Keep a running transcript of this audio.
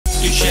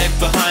You check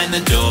behind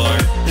the door,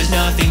 there's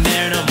nothing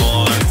there no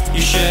more.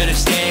 You should have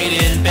stayed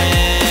in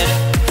bed.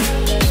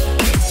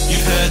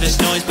 You've heard this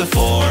noise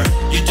before.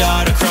 You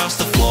dart across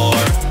the floor,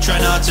 try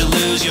not to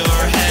lose your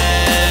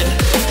head.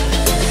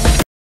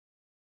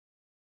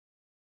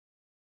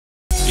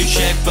 You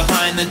check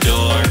behind the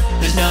door,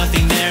 there's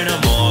nothing there no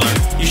more.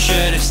 You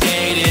should have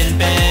stayed in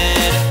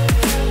bed.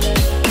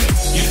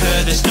 You've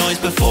heard this noise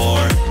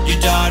before. You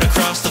dart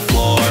across the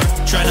floor,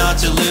 try not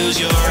to lose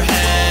your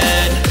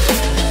head.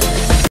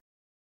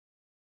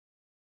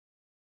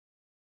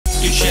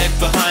 You check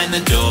behind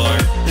the door,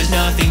 there's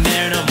nothing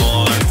there no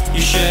more.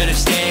 You should have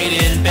stayed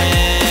in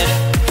bed.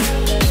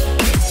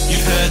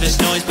 You've heard this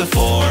noise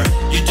before.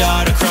 You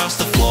dart across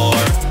the floor,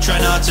 try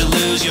not to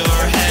lose your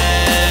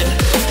head.